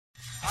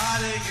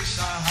Hare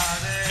Krishna,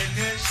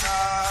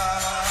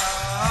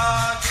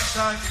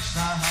 Krishna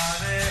Krishna,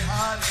 Hare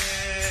Hare,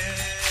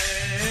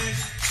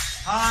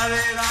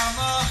 Hare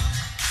Rama,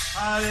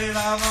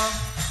 Rama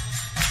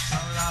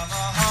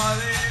Rama,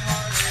 Hare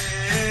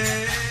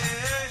Hare.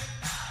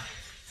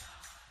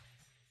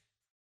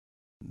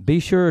 Be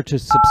sure to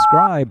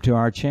subscribe to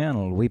our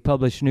channel. We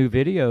publish new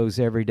videos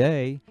every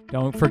day.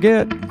 Don't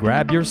forget,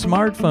 grab your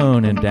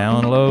smartphone and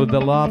download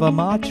the Lava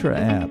Matra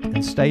app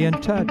and stay in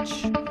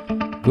touch.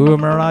 Guru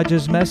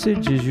Maharaj's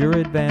message is your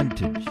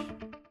advantage.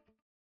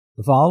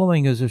 The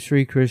following is a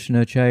Sri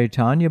Krishna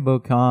Caitanya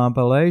book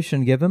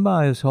compilation given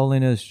by His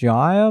Holiness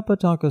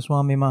Jayapataka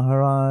Swami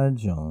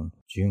Maharaj on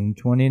June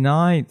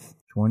 29th,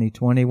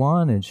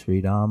 2021 in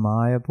Sri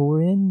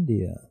Mayapur,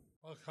 India.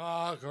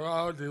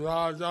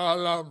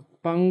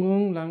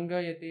 Pangung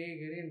Langayate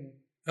Girim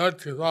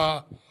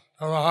Yathiva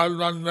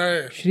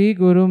Shri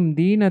Gurum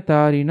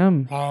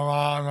Deenatarinam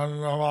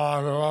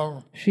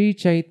Paramanandamaharam Shri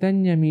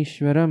Chaitanya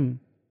Mishwaram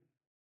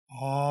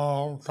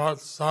Om Tat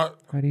Sat.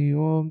 Hari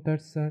Om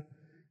Tat Sat.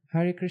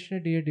 Hare Krishna,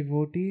 dear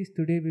devotees,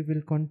 today we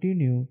will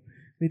continue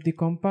with the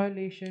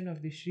compilation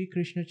of the Sri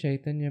Krishna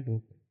Chaitanya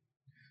book.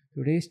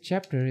 Today's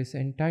chapter is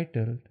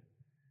entitled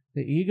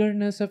The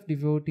Eagerness of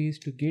Devotees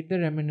to Get the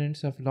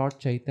Remnants of Lord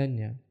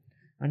Chaitanya,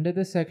 under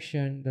the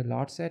section The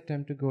Lord's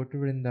Attempt to Go to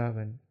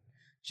Vrindavan.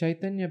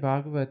 Chaitanya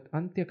Bhagavat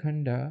Antya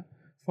Khanda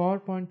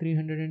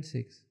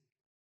 4.306.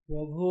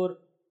 প্রভুর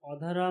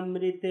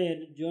অধরামৃতের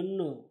জন্য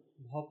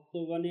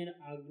ভক্তগণের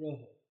আগ্রহ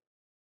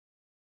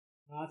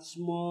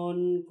আচমন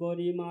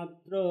করি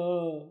মাত্র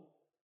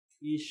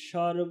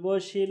ঈশ্বর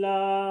বসিলা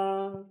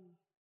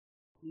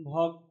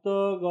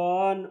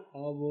ভক্তগণ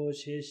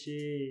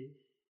অবশেষে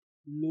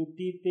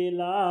লুটিতে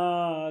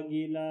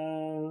লাগিলা।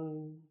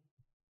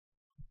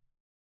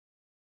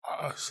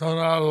 Son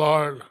our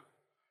Lord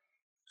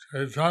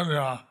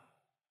Caitanya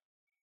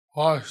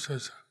washed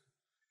his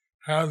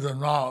hands and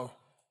mouth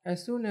As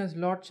soon as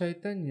Lord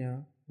Chaitanya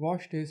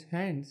washed his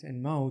hands and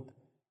mouth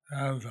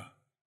and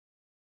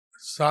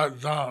sat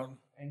down,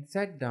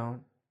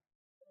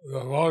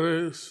 the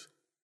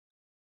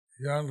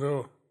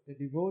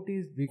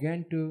devotees began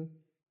to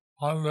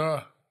plunder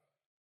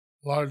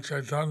Lord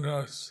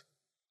Chaitanya's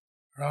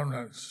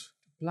remnants.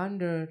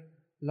 Plunder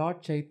Lord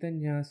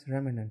Chaitanya's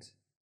remnants.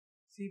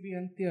 CB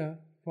Antya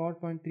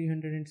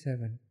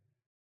 4.307.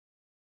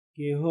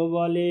 কেহ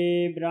বলে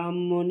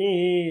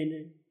ব্রাহ্মণের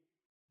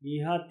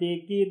ইহাতে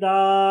কি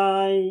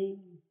দায়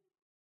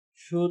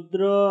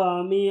শূদ্র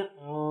আমি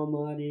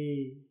আমারে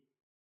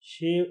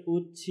সে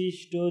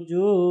উচ্ছিষ্ট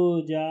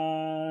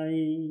যোজাই।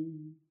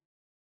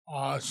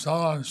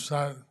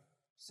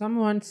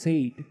 Someone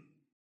said,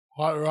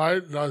 what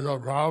right does a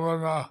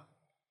brahmana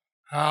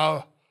have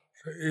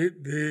to eat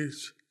these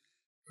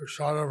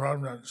prasadam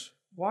remnants?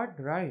 What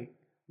right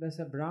does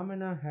a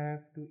brahmana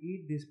have to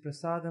eat these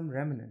prasadam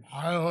remnants?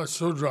 I am a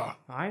Shudra.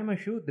 I am a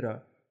Shudra.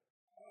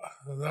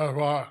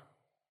 Therefore,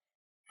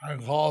 I am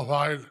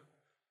qualified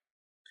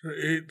to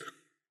eat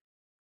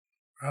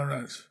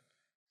remnants.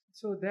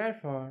 So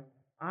therefore,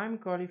 I am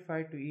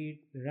qualified to eat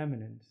the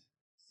remnants.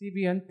 CB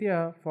Antya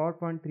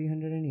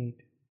 4.308.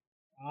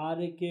 আর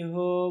কেহ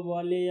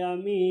বলে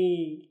আমি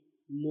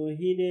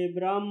নহিরে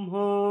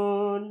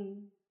ব্রাহ্মণ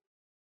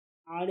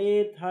আরে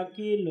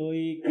থাকি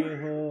লই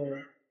কেহ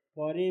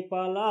করে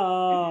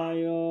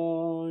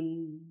পালায়ন।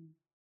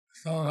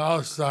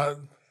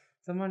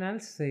 Someone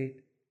else said,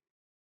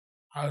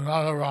 I am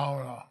not a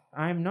brahmana.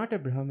 I am not a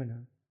brahmana.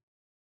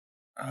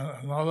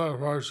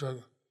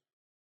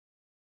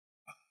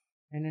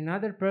 And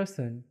another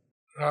person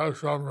grabbed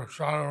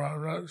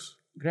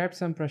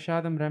some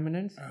prasadam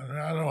remnants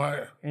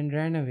and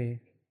ran away.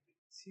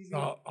 So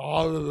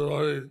all the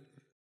devotees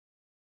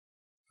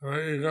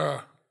were eager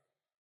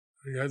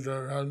to get the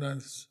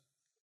remnants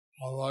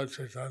of Lord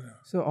Chaitanya.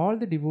 So all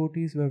the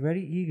devotees were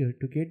very eager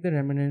to get the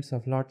remnants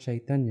of Lord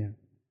Chaitanya.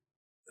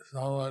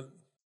 Some would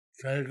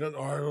take it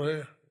orally,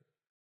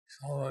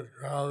 some would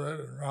grab it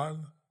and run.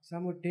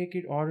 Some would take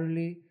it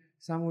orally,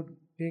 some would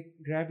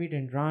grab it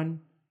and run.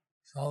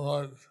 Some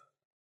would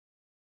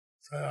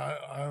say,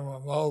 I am a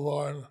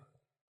lowborn,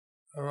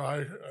 therefore I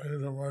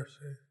need the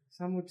mercy.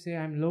 Some would say,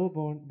 I am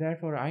lowborn,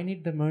 therefore I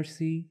need the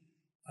mercy.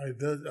 I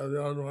did,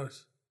 everyone was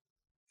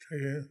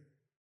taking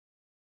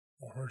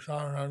the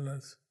prasadam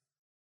remnants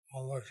of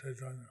Lord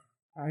Chaitanya.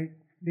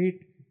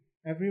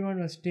 Everyone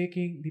was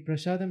taking the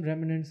prasadam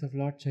remnants of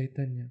Lord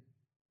Chaitanya.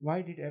 Why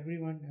did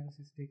everyone else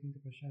is taking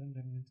the prasadam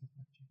remnants of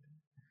Lord Chaitanya?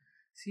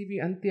 CB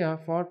Antya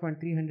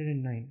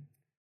 4.309.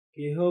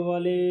 কেহ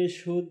বলে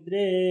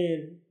শূদ্রের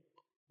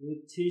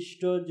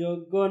উচ্ছিষ্ট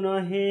যোগ্য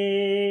নহে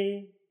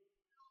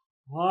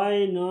হয়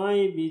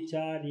নয়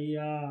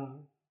বিচারিয়া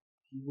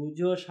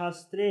বুঝো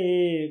শাস্ত্রে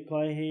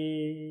কহে।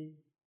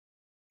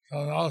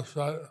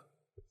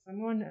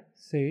 Someone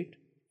said,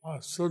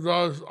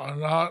 Sudras are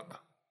not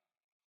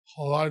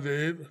allowed to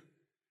eat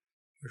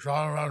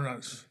prasadam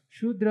remnants.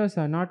 Shudras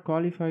are not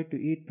qualified to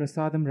eat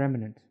prasadam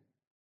remnants.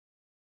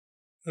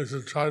 They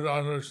should try to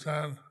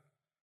understand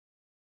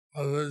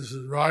whether this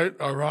is right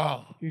or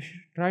wrong. You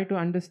should try to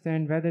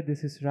understand whether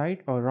this is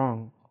right or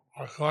wrong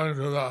according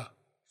to the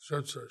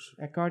scriptures.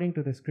 according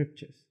to the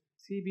scriptures.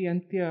 CB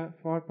Antya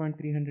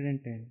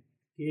 4.310.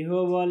 কেহ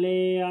বলে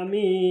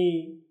আমি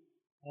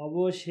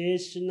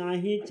অবশেষ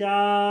নাহি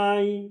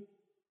চাই,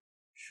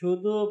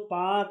 শুধু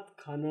পাত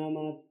খানা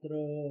মাত্র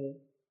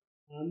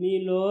আমি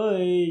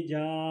লই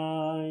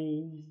যাই।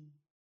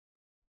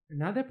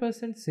 Another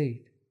person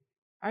said,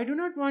 I do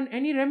not want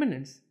any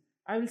remnants.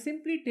 I will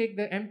simply take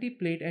the empty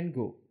plate and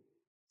go.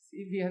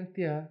 CB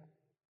Antya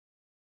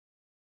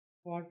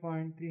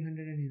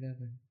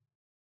 4.311.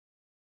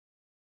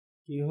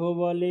 কেহ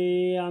বলে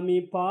আমি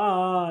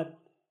পাত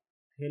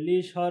ফেলি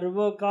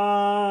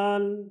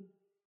সর্বকাল,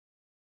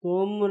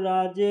 তোমরা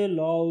যে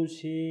লও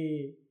সে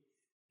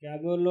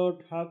কেবল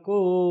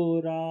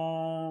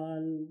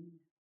ঠাকুরাল।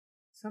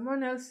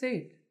 Someone else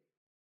said,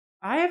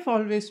 I have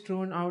always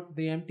thrown out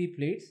the empty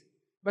plates,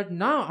 but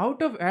now out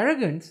of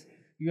arrogance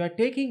you are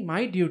taking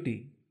my duty.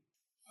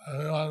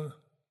 Everyone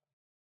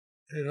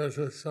eager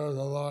to serve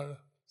the Lord.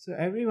 So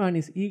everyone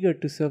is eager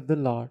to serve the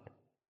Lord.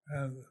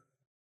 And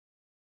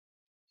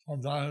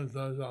sometimes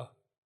there's a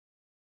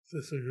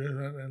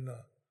disagreement in the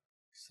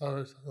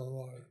service of the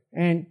Lord.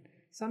 And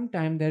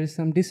sometimes there is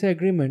some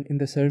disagreement in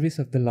the service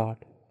of the Lord.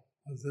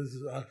 But this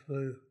is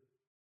actually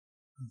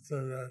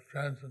considered as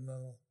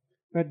transcendental.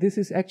 But this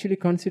is actually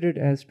considered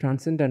as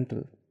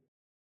transcendental.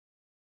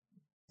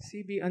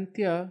 CB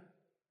Antya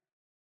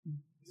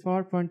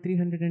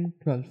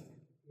 4.312.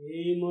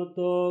 এই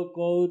মতো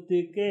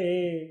কৌতুকে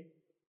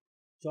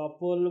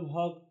চপল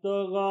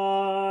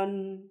ভক্তগণ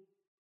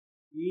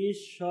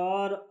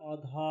ঈশ্বর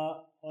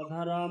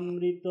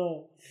অধারামৃত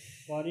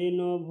করেন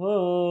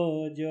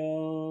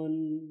ভোজন।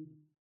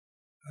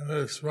 In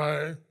this way,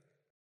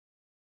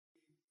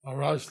 the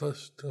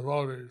restless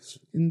devotees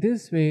In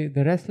this way,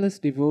 the restless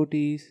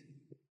devotees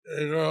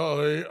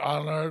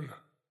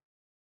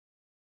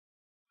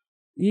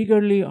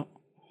eagerly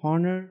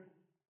honor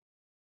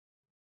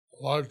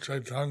Lord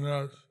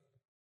Chaitanya's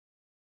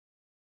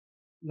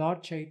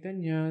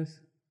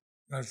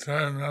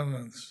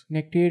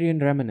nectarian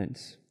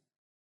remnants,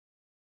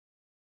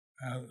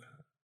 and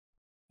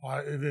by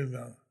eating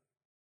them.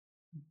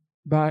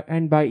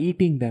 By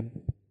eating them.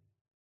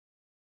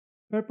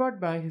 Purport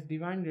by His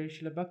Divine Grace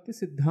Srila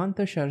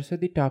Bhaktisiddhanta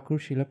Saraswati Thakur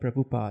Srila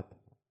Prabhupada.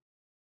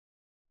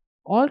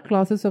 All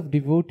classes of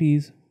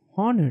devotees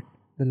honored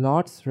the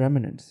Lord's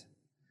remnants.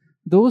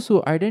 Those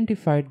who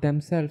identified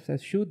themselves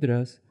as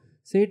Shudras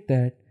said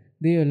that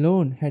they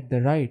alone had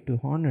the right to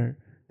honor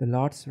the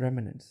Lord's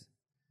remnants.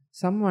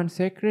 Someone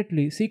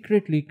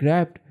secretly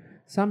grabbed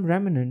some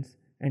remnants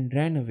and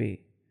ran away.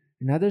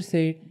 Another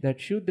said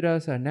that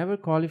Shudras are never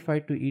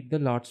qualified to eat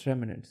the Lord's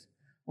remnants.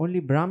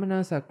 Only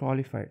Brahmanas are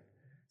qualified.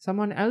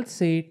 Someone else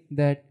said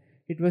that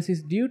it was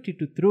his duty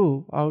to throw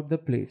out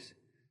the plates,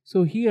 so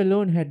he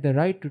alone had the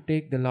right to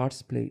take the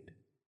Lord's plate.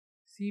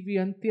 CB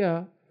Antya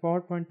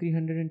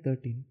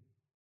 4.313.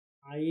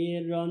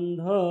 আয়ের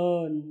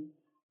রন্ধন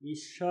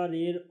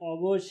ঈশ্বরের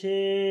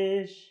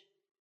অবশেষ,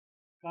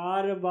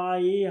 কার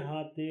by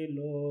হাতে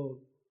লোক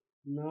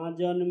না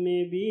জন্মে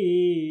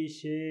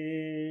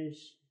বিশেষ।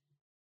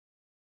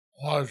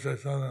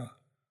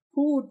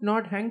 Who would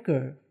not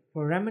hanker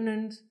for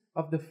remnants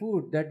of the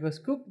food that was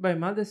cooked by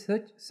Mother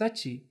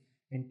Sachi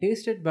and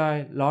tasted by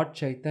Lord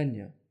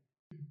Caitanya?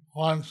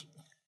 Once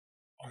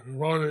a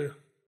devotee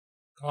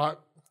got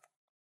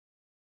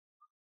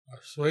a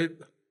sweet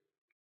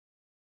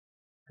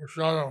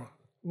prasadam.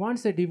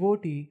 Once a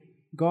devotee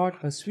got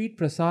a sweet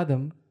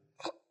prasadam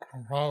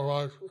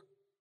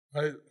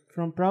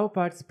from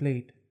Prabhupada's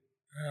plate.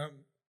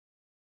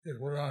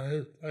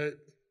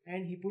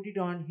 And he put it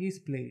on his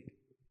plate.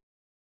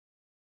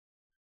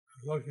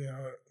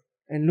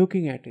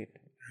 Looking at it.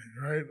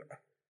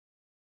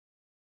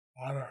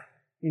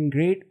 In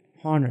great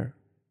honor.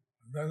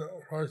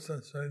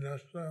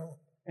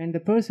 And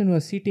the person who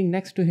was sitting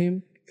next to him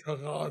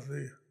took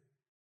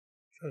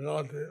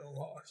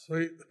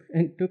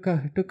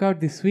out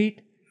the sweet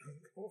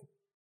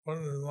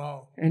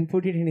and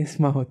put it in his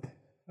mouth.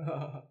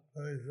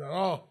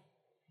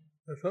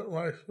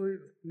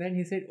 Then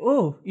he said,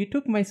 "Oh, you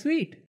took my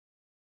sweet."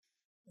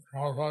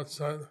 Prabhupada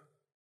said,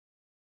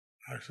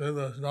 actually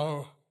there's no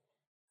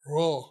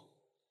rule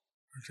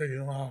for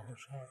taking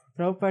Mahaprasad.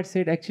 Prabhupada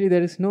said, actually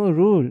there is no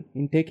rule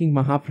in taking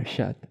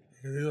Mahaprasad.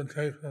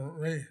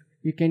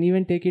 You can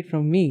even take it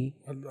from me.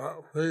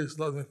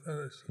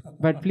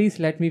 But please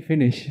let me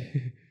finish.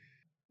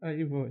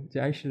 Haribol,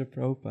 Jai Srila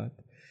Prabhupada.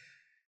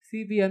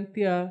 CB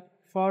Antya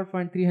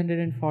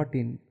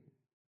 4.314.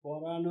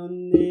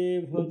 পরানন্দে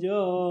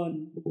ভোজন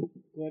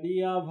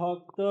করিয়া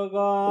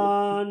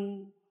ভক্তগণ,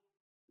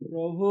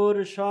 প্রভুর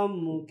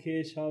সম্মুখে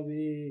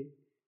সবে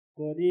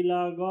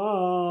করিলা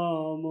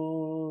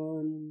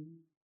গমন।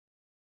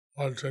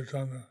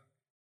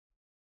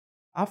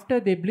 After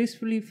they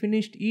blissfully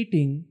finished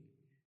eating,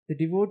 the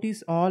devotees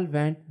all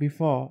went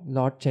before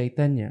Lord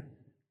Caitanya.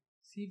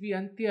 CB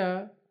Antya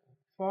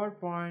 4.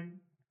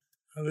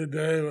 Every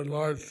day with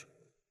Lord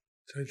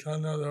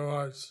Caitanya there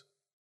was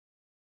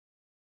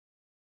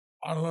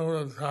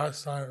unlimited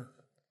pastime.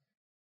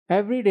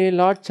 Every day, with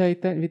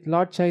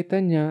Lord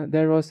Caitanya,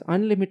 there was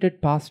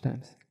unlimited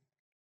pastimes.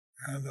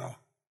 And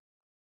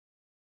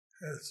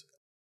his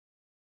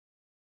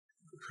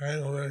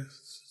family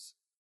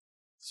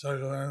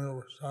circulating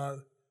the prasad,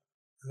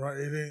 right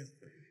eating.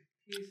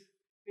 He's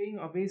paying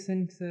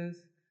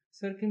obeisances,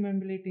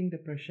 circumambulating the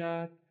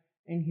prasad,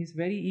 and he's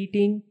very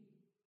eating.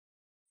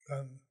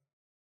 And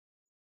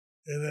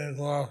eating,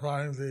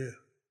 glorifying the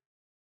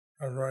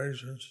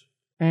preparations.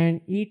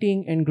 And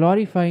eating and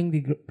glorifying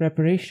the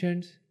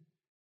preparations.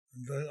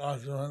 And doing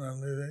achaman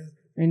and leaving.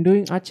 And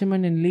doing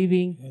achaman and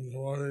leaving. And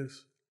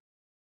devotees,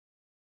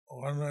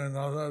 one way or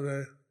another,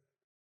 they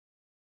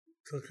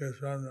took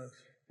his remnants.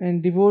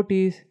 And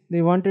devotees,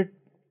 they wanted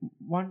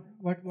one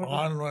way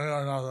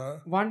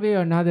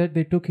or another,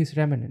 they took his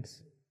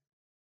remnants.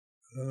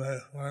 And they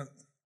went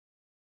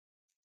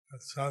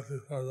and sat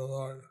before the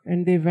Lord.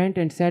 And they went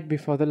and sat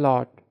before the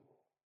Lord.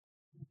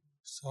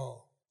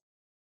 So,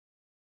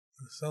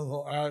 the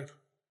simple act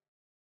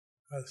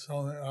has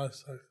so many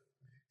aspects.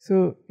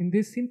 So, in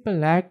this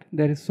simple act,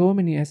 there are so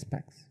many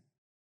aspects.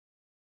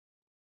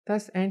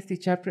 Thus ends the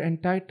chapter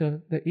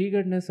entitled The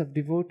Eagerness of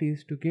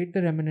Devotees to Get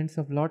the Remnants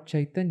of Lord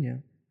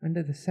Caitanya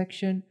under the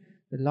section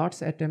The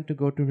Lord's Attempt to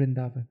Go to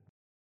Vrindavan.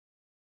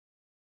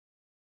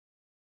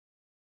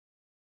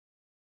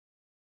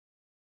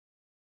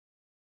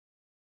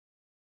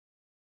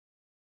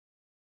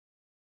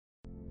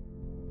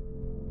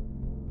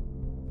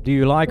 Do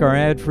you like our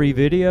ad-free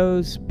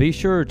videos? Be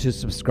sure to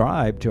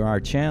subscribe to our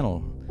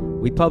channel.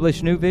 We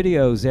publish new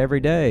videos every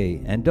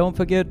day, and don't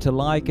forget to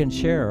like and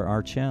share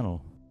our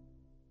channel.